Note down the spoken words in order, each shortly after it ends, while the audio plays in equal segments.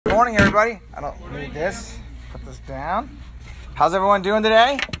Morning, everybody. I don't need this. Put this down. How's everyone doing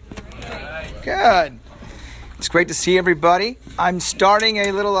today? Good. It's great to see everybody. I'm starting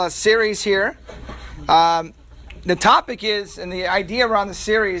a little series here. The topic is, and the idea around the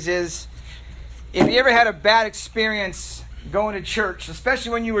series is, if you ever had a bad experience going to church,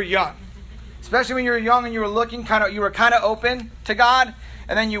 especially when you were young, and you were looking you were kind of open to God,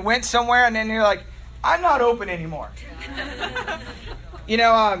 and then you went somewhere, and then you're like, I'm not open anymore.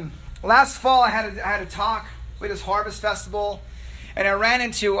 Last fall I had a talk with this Harvest Festival, and I ran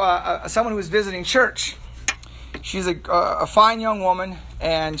into someone who was visiting church. She's a fine young woman,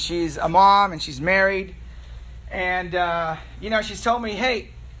 and she's a mom, and she's married. And, she's told me, hey,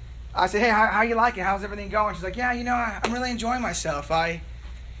 I said, hey, how you like it? How's everything going? She's like, yeah, I'm really enjoying myself. My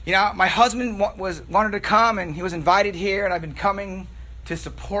husband wanted to come, and he was invited here, and I've been coming to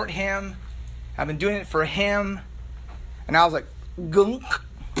support him. I've been doing it for him. And I was like, gunk,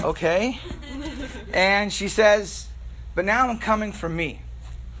 okay. And she says, but now I'm coming for me.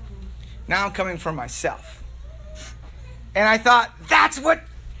 Now I'm coming for myself. And I thought, that's what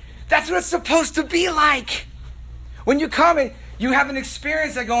it's supposed to be like. When you come and you have an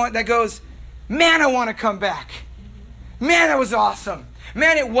experience that goes, man, I want to come back. Man, that was awesome.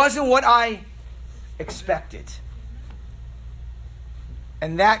 Man, it wasn't what I expected.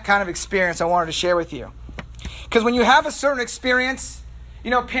 And that kind of experience I wanted to share with you. Because when you have a certain experience,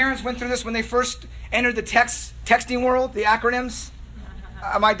 parents went through this when they first entered the texting world, the acronyms.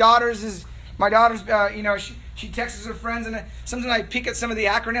 My daughter's, she texts her friends, and sometimes I peek at some of the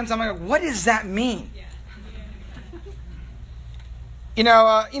acronyms. I'm like, what does that mean? You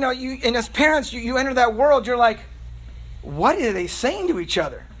and as parents, you enter that world, you're like, what are they saying to each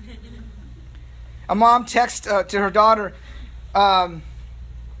other? A mom texts to her daughter,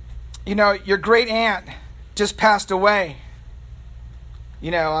 your great aunt just passed away.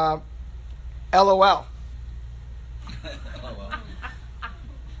 LOL.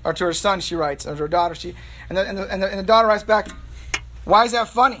 Or to her son, she writes, or to her daughter, and the daughter writes back, why is that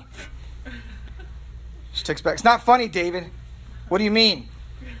funny? She texts back, it's not funny, David. What do you mean?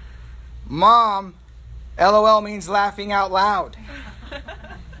 Mom, LOL means laughing out loud.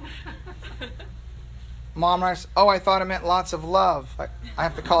 Mom writes, oh, I thought it meant lots of love. I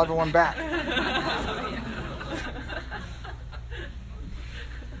have to call everyone back.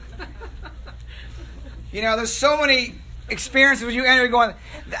 There's so many experiences when you enter going,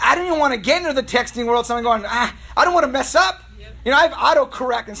 I didn't even want to get into the texting world. Someone going, I don't want to mess up. Yep. I have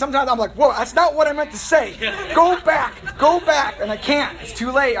autocorrect, and sometimes I'm like, whoa, that's not what I meant to say. Go back. And I can't. It's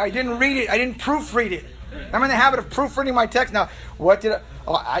too late. I didn't read it. I didn't proofread it. I'm in the habit of proofreading my text now. What did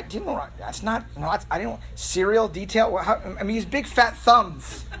I didn't want. That's not. No, I didn't want serial detail. These big fat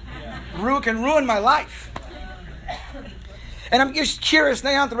thumbs can ruin my life. And I'm just curious.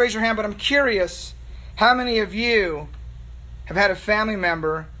 Now you don't have to raise your hand, but I'm curious. How many of you have had a family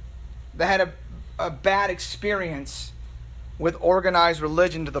member that had a bad experience with organized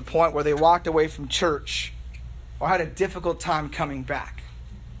religion to the point where they walked away from church or had a difficult time coming back?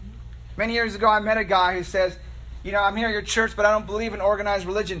 Many years ago, I met a guy who says, I'm here at your church, but I don't believe in organized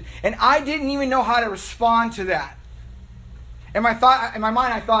religion. And I didn't even know how to respond to that. In my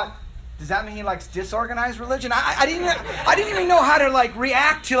mind, I thought, does that mean he likes disorganized religion? I didn't even know how to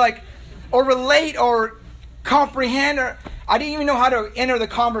react to or relate or comprehend, or I didn't even know how to enter the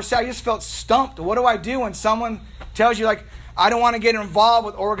conversation. I just felt stumped. What do I do when someone tells you I don't want to get involved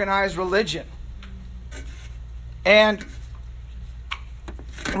with organized religion? And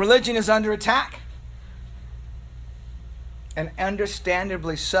religion is under attack. And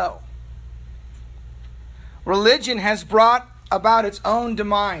understandably so. Religion has brought about its own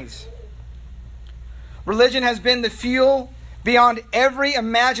demise. Religion has been the fuel beyond every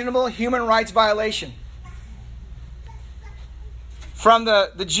imaginable human rights violation. From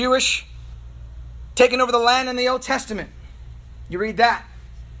the Jewish taking over the land in the Old Testament. You read that.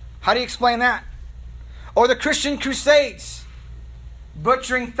 How do you explain that? Or the Christian Crusades,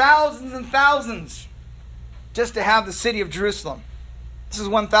 butchering thousands and thousands just to have the city of Jerusalem. This is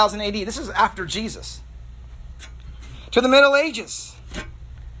 1000 AD. This is after Jesus. To the Middle Ages,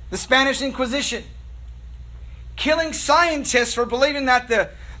 the Spanish Inquisition, killing scientists for believing that the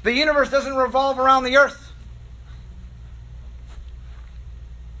universe doesn't revolve around the earth.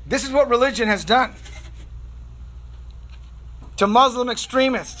 This is what religion has done. To Muslim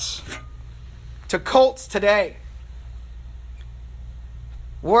extremists, to cults today.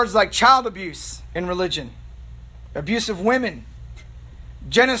 Words like child abuse in religion, abuse of women,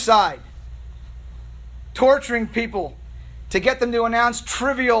 genocide, torturing people to get them to announce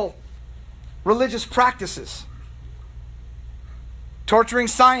trivial religious practices. torturing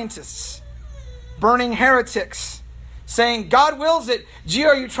scientists, burning heretics, saying, God wills it. Gee,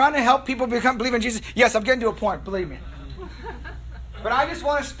 are you trying to help people believe in Jesus? Yes, I'm getting to a point, believe me. But I just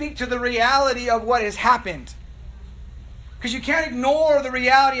want to speak to the reality of what has happened. Because you can't ignore the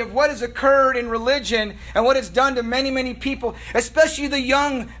reality of what has occurred in religion and what it's done to many, many people, especially the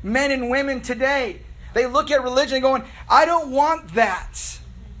young men and women today. They look at religion and going, I don't want that.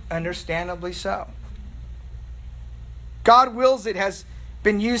 Understandably so. God wills it has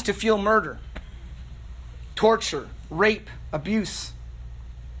been used to fuel murder, torture, rape, abuse.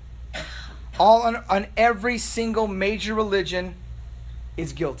 All on every single major religion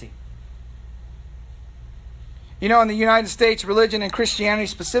is guilty. You know, in the United States, religion and Christianity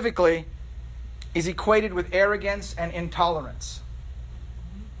specifically is equated with arrogance and intolerance.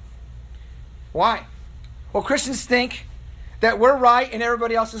 Why? Well, Christians think that we're right and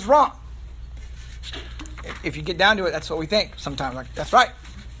everybody else is wrong. If you get down to it, that's what we think sometimes. Like, that's right.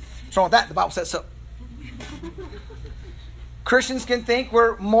 What's wrong with that? The Bible says so. Christians can think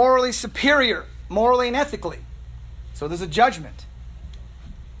we're morally superior, morally and ethically. So there's a judgment.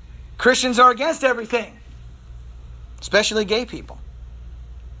 Christians are against everything, especially gay people.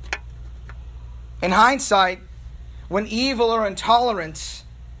 In hindsight, when evil or intolerance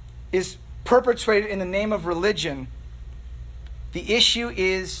is perpetrated in the name of religion, the issue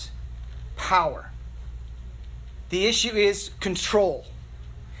is power. The issue is control.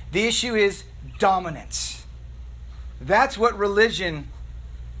 The issue is dominance. That's what religion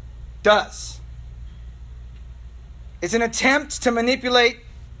does. It's an attempt to manipulate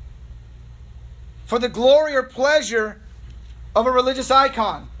for the glory or pleasure of a religious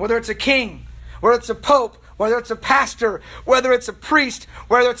icon, whether it's a king, whether it's a pope, whether it's a pastor, whether it's a priest,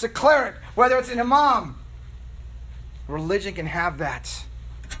 whether it's a cleric, whether it's an imam. Religion can have that.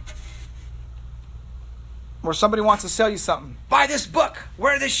 Where somebody wants to sell you something. Buy this book,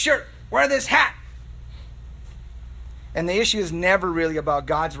 wear this shirt, wear this hat. And the issue is never really about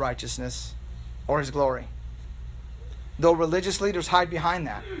God's righteousness or His glory. Though religious leaders hide behind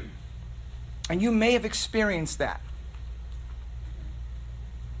that. And you may have experienced that.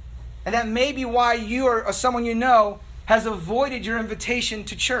 And that may be why you or someone you know has avoided your invitation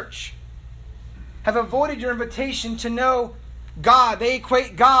to church. Have avoided your invitation to know God. They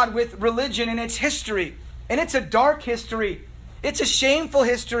equate God with religion and its history. And it's a dark history. It's a shameful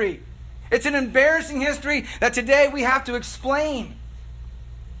history. It's an embarrassing history that today we have to explain.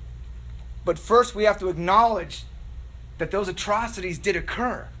 But first we have to acknowledge that those atrocities did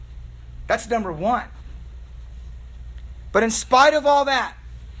occur. That's number one. But in spite of all that,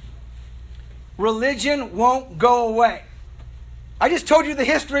 religion won't go away. I just told you the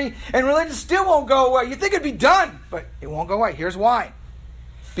history, and religion still won't go away. You think it'd be done, but it won't go away. Here's why.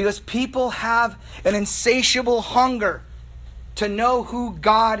 Because people have an insatiable hunger to know who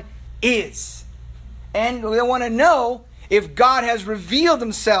God is. And they want to know if God has revealed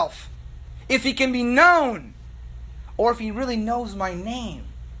Himself, if He can be known, or if He really knows my name.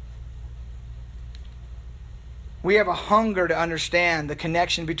 We have a hunger to understand the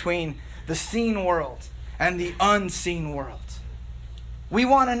connection between the seen world and the unseen world. We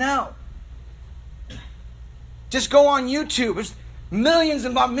want to know. Just go on YouTube. There's millions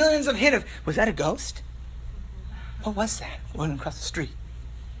and millions of hits. Was that a ghost? What was that? Running across the street.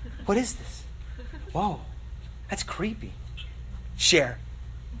 What is this? Whoa, that's creepy. Share.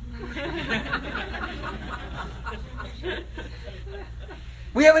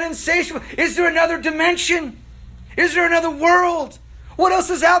 We have an insatiable. Is there another dimension? Is there another world? What else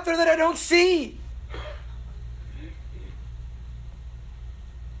is out there that I don't see?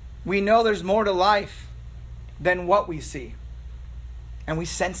 We know there's more to life than what we see. And we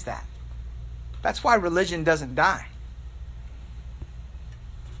sense that. That's why religion doesn't die.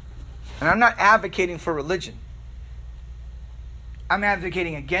 And I'm not advocating for religion. I'm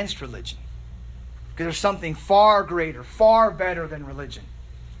advocating against religion. Because there's something far greater, far better than religion.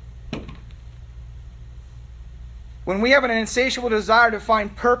 When we have an insatiable desire to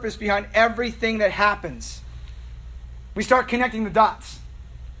find purpose behind everything that happens, we start connecting the dots.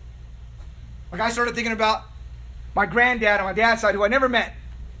 Like I started thinking about my granddad on my dad's side, who I never met,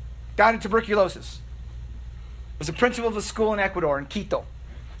 died of tuberculosis. Was the principal of a school in Ecuador, in Quito.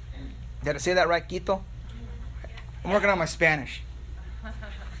 Did I say that right, Quito? I'm working on my Spanish.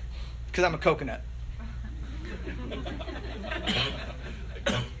 Because I'm a coconut.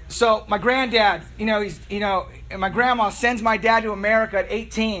 So my granddad, and my grandma sends my dad to America at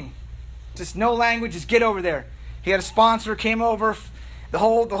 18. Just no language, just get over there. He had a sponsor, came over, the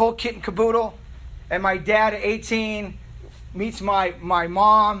whole kit and caboodle. And my dad at 18 meets my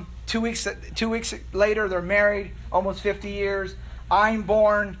mom. 2 weeks later, they're married, almost 50 years. I'm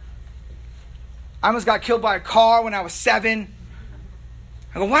born. I almost got killed by a car when I was 7.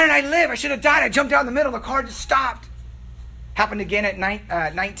 I go, why did I live? I should have died. I jumped out in the middle. The car just stopped. Happened again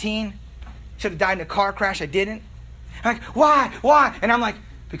at 19. Should have died in a car crash. I didn't. I'm like, why? Why? And I'm like,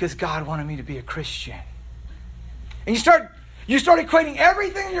 because God wanted me to be a Christian. And you start equating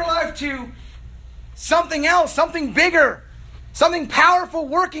everything in your life to something else, something bigger, something powerful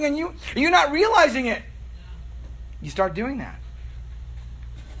working, and you're not realizing it. You start doing that.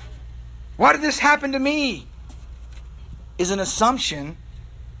 Why did this happen to me? Is an assumption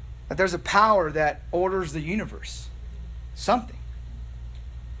that there's a power that orders the universe. Something.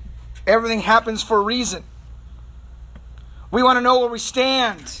 Everything happens for a reason. We want to know where we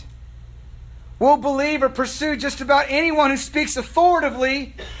stand. We'll believe or pursue just about anyone who speaks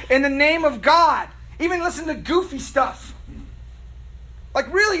authoritatively in the name of God. Even listen to goofy stuff.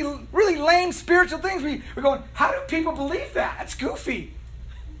 Like really, really lame spiritual things. We're going, how do people believe that? That's goofy.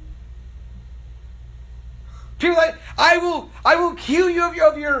 People like, I will heal you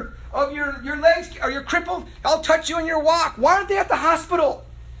of your legs. Are you crippled? I'll touch you in your walk. Why aren't they at the hospital?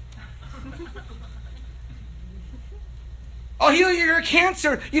 I'll heal you of your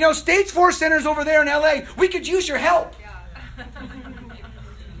cancer. Stage 4 centers over there in LA. We could use your help.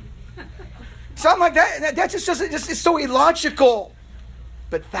 Something like that. That's just it's so illogical.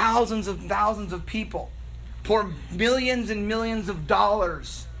 But thousands of people pour millions and millions of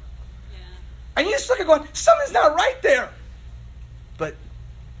dollars. And you just look at going, something's not right there. But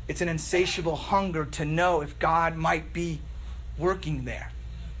it's an insatiable hunger to know if God might be working there.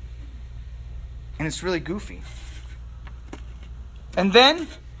 And it's really goofy. And then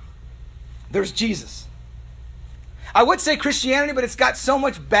there's Jesus. I would say Christianity, but it's got so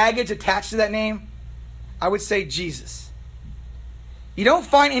much baggage attached to that name. I would say Jesus. You don't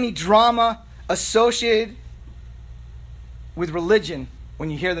find any drama associated with religion when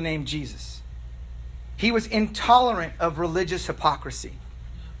you hear the name Jesus. He was intolerant of religious hypocrisy.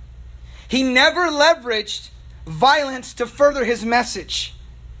 He never leveraged violence to further his message.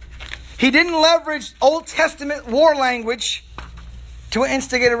 He didn't leverage Old Testament war language to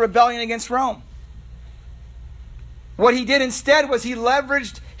instigate a rebellion against Rome. What he did instead was he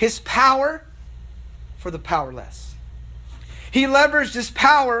leveraged his power for the powerless. He leveraged his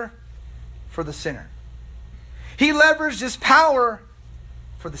power for the sinner. He leveraged his power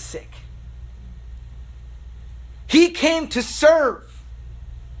for the sick. He came to serve,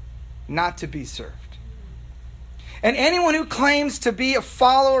 not to be served. And anyone who claims to be a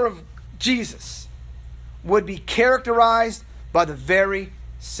follower of Jesus would be characterized by the very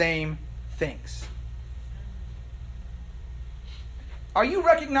same things. Are you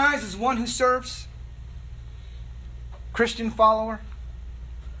recognized as one who serves? Christian follower?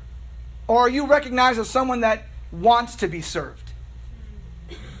 Or are you recognized as someone that wants to be served?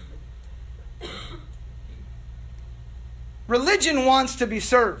 Religion wants to be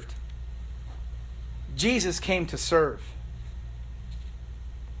served. Jesus came to serve.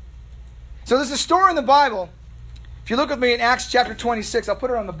 So there's a story in the Bible. If you look with me in Acts chapter 26, I'll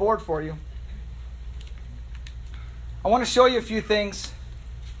put it on the board for you. I want to show you a few things,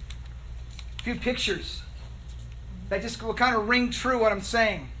 a few pictures that just will kind of ring true what I'm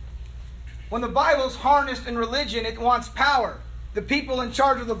saying. When the Bible is harnessed in religion, it wants power. The people in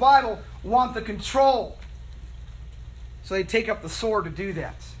charge of the Bible want the control. So they take up the sword to do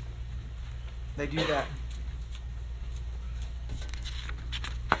that. They do that.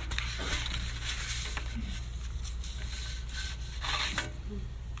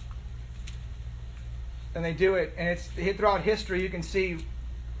 And they do it, and it's throughout history. You can see,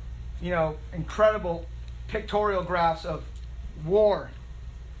 incredible pictorial graphs of war.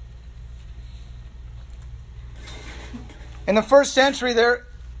 In the first century,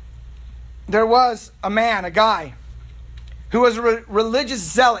 there was a guy, who was a religious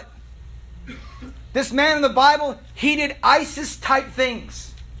zealot. This man in the Bible, he did ISIS-type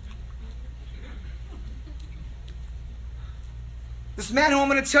things. This man who I'm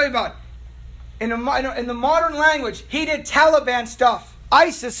going to tell you about, in the modern language, he did Taliban stuff,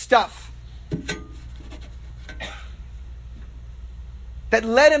 ISIS stuff. That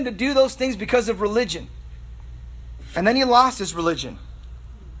led him to do those things because of religion. And then he lost his religion.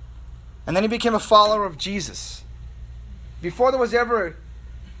 And then he became a follower of Jesus. Before there was ever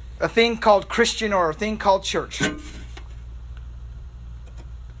a thing called Christian or a thing called church.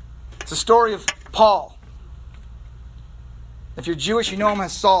 It's a story of Paul. If you're Jewish, you know him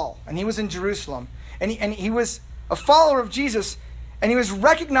as Saul. And he was in Jerusalem. And he was a follower of Jesus. And he was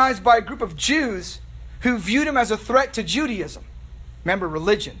recognized by a group of Jews who viewed him as a threat to Judaism. Remember,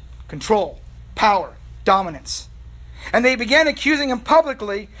 religion, control, power, dominance. And they began accusing him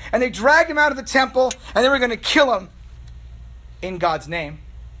publicly, and they dragged him out of the temple, and they were going to kill him in God's name.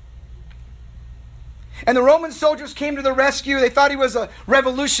 And the Roman soldiers came to the rescue. They thought he was a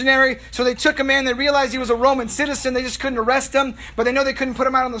revolutionary, so they took him in. They realized he was a Roman citizen. They just couldn't arrest him, but they know they couldn't put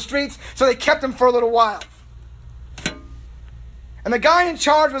him out on the streets, so they kept him for a little while. And the guy in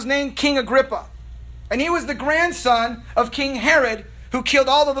charge was named King Agrippa. And he was the grandson of King Herod, who killed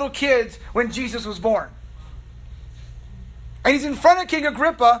all the little kids when Jesus was born. And he's in front of King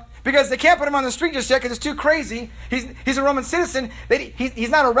Agrippa because they can't put him on the street just yet because it's too crazy. He's a Roman citizen. He's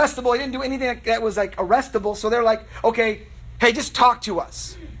not arrestable. He didn't do anything that was like arrestable. So they're like, okay, hey, just talk to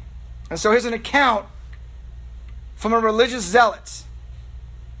us. And so here's an account from a religious zealot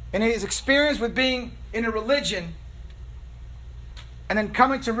and his experience with being in a religion and then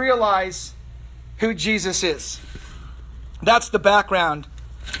coming to realize who Jesus is. That's the background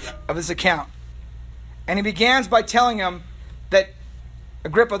of this account. And he begins by telling him that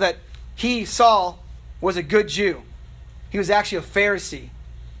Agrippa, that he, Saul, was a good Jew. He was actually a Pharisee.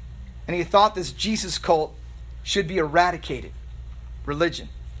 And he thought this Jesus cult should be eradicated. Religion.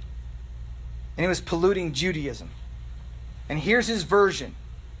 And he was polluting Judaism. And here's his version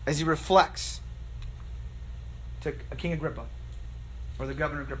as he reflects to King Agrippa, or the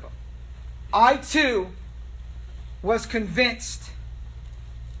governor Agrippa. I too was convinced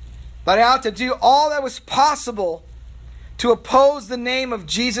that I ought to do all that was possible to oppose the name of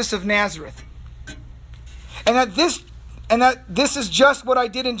Jesus of Nazareth. And that this is just what I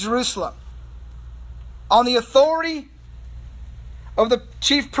did in Jerusalem. On the authority of the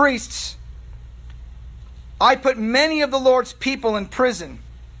chief priests, I put many of the Lord's people in prison.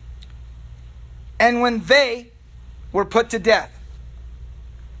 And when they were put to death,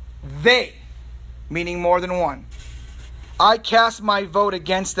 they, meaning more than one, I cast my vote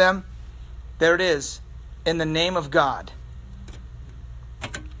against them, there it is, in the name of God.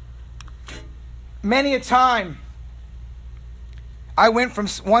 Many a time, I went from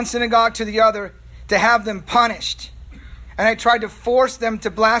one synagogue to the other to have them punished. And I tried to force them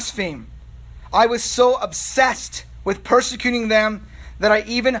to blaspheme. I was so obsessed with persecuting them that I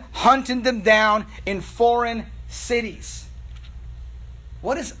even hunted them down in foreign cities.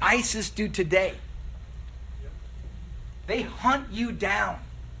 What does ISIS do today? They hunt you down.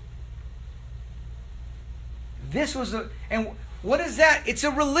 And what is that? It's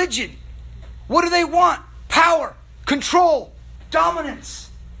a religion. What do they want? Power, control, dominance.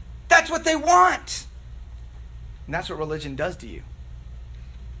 That's what they want. And that's what religion does to you.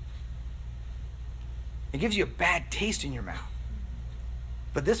 It gives you a bad taste in your mouth.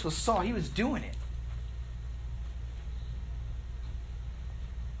 But this was Saul. He was doing it.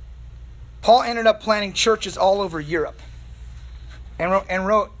 Paul ended up planting churches all over Europe and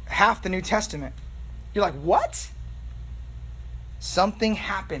wrote half the New Testament. You're like, what? Something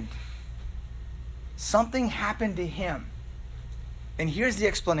happened. Something happened to him. And here's the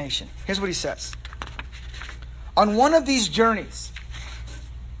explanation. Here's what he says. On one of these journeys,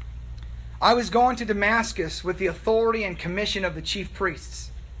 I was going to Damascus with the authority and commission of the chief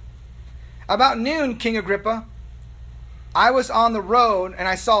priests. About noon, King Agrippa, I was on the road and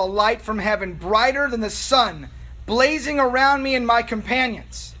I saw a light from heaven brighter than the sun blazing around me and my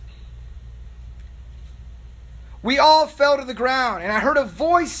companions. We all fell to the ground and I heard a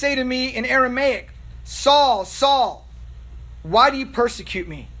voice say to me in Aramaic, Saul, Saul, why do you persecute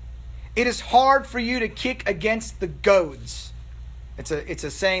me? It is hard for you to kick against the goads. It's a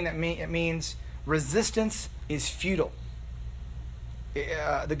saying that it means resistance is futile.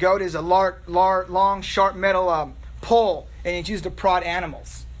 The goad is a long, sharp metal pole, and it's used to prod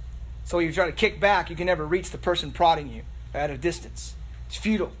animals. So if you try to kick back, you can never reach the person prodding you at a distance. It's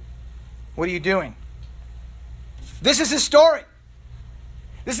futile. What are you doing? This is his story.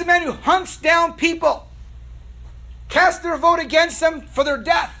 This is a man who hunts down people, casts their vote against them for their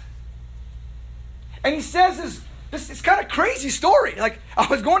death. And he says this kind of crazy story. Like, I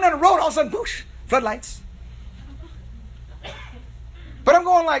was going down the road, all of a sudden, boosh, floodlights. But I'm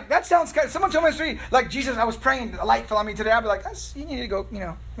going like, that sounds kind of, someone told me on the street, like, Jesus, I was praying, a light fell on me today. I'd be like, you need to go,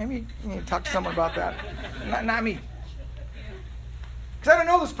 maybe you need to talk to someone about that. Not me. Because I don't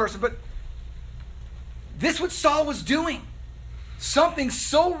know this person, but this is what Saul was doing. Something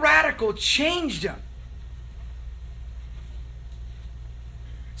so radical changed him.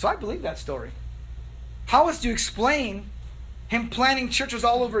 So I believe that story. How else do you explain him planting churches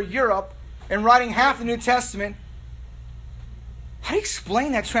all over Europe and writing half the New Testament? How do you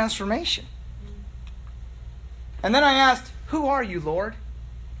explain that transformation? And then I asked, who are you, Lord?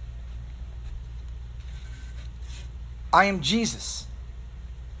 I am Jesus,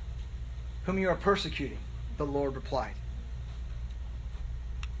 whom you are persecuting. the Lord replied.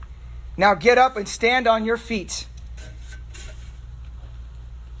 Now get up and stand on your feet.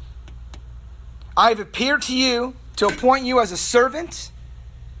 I have appeared to you to appoint you as a servant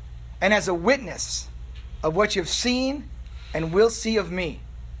and as a witness of what you have seen and will see of me.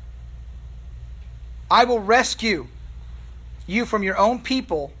 I will rescue you from your own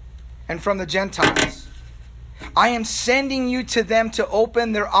people and from the Gentiles. I am sending you to them to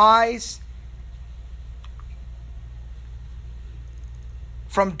open their eyes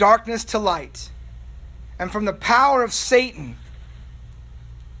from darkness to light, and from the power of Satan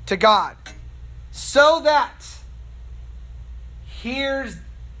to God. So that, here's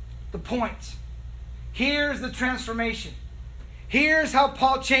the point. Here's the transformation. Here's how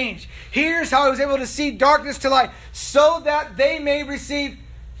Paul changed. Here's how he was able to see darkness to light. So that they may receive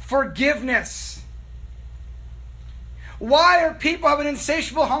forgiveness. Why are people having an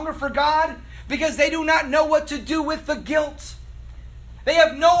insatiable hunger for God? Because they do not know what to do with the guilt. They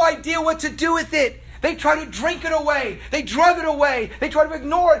have no idea what to do with it. They try to drink it away. They drug it away. They try to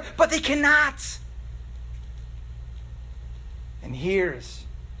ignore it, but they cannot. And here's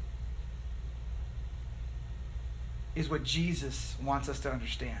is what Jesus wants us to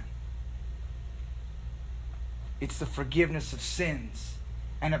understand. It's the forgiveness of sins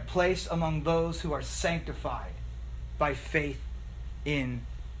and a place among those who are sanctified by faith in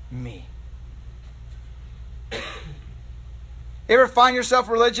me. You ever find yourself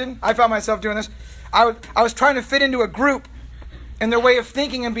religion? I found myself doing this. I was trying to fit into a group in their way of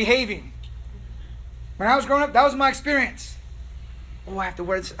thinking and behaving. When I was growing up, that was my experience. Oh, I have to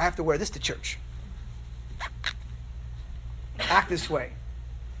wear this. I have to wear this to church. Act this way.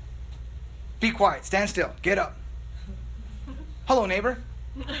 Be quiet. Stand still. Get up. Hello, neighbor.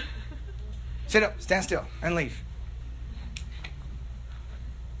 Sit up. Stand still. And leave.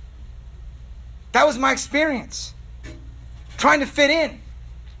 That was my experience. Trying to fit in.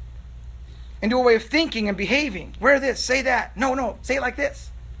 Into a way of thinking and behaving. Wear this. Say that. No. Say it like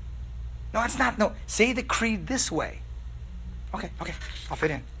this. No, it's not. No. Say the creed this way. Okay. I'll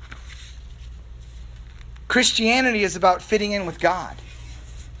fit in. Christianity is about fitting in with God.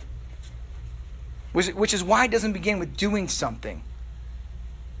 Which is why it doesn't begin with doing something.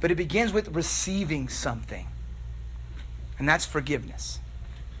 But it begins with receiving something. And that's forgiveness.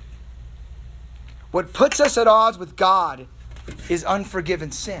 What puts us at odds with God is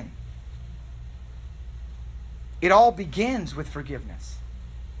unforgiven sin. It all begins with forgiveness.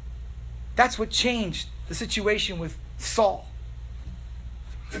 That's what changed the situation with Saul.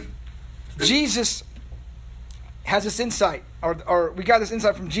 Jesus has this insight, or we got this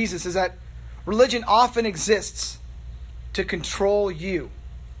insight from Jesus, is that religion often exists to control you.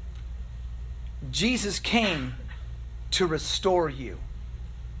 Jesus came to restore you.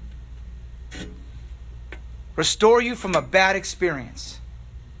 Restore you from a bad experience.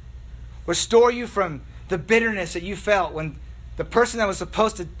 Restore you from the bitterness that you felt when the person that was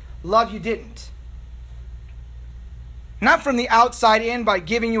supposed to love you didn't. Not from the outside in by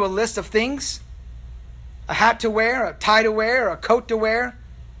giving you a list of things, a hat to wear, a tie to wear, a coat to wear,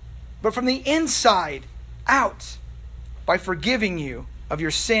 but from the inside out by forgiving you of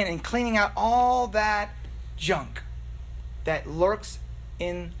your sin and cleaning out all that junk that lurks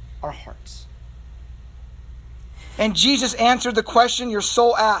in our hearts. And Jesus answered the question your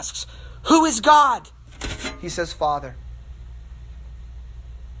soul asks, who is God? He says, Father.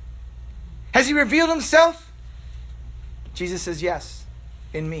 Has he revealed himself? Jesus says, yes,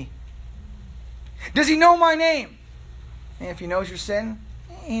 in me. Does he know my name? And if he knows your sin,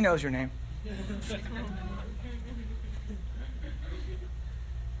 he knows your name.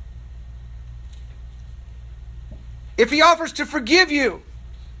 If he offers to forgive you,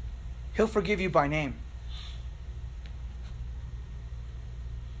 he'll forgive you by name.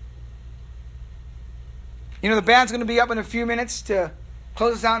 You know, the band's going to be up in a few minutes to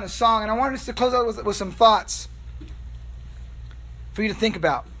close us out in a song. And I wanted us to close out with some thoughts for you to think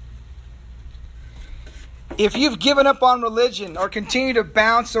about. If you've given up on religion or continue to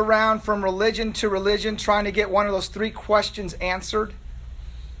bounce around from religion to religion trying to get one of those 3 questions answered,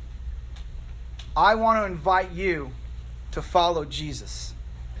 I want to invite you to follow Jesus.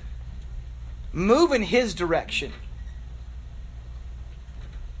 Move in his direction.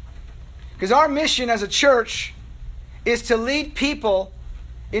 Because our mission as a church is to lead people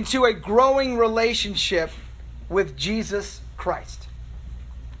into a growing relationship with Jesus Christ.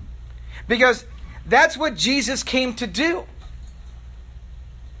 Because that's what Jesus came to do.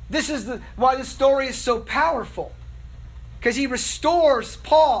 This is why this story is so powerful. Because he restores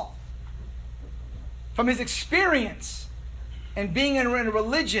Paul from his experience and being in a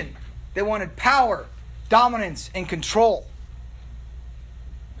religion that wanted power, dominance, and control.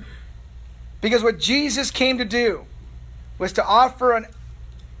 Because what Jesus came to do was to offer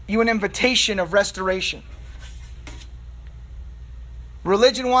you an invitation of restoration.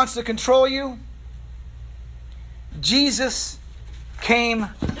 Religion wants to control you. Jesus came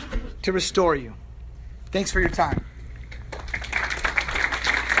to restore you. Thanks for your time.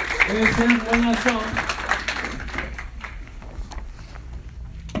 Buena song.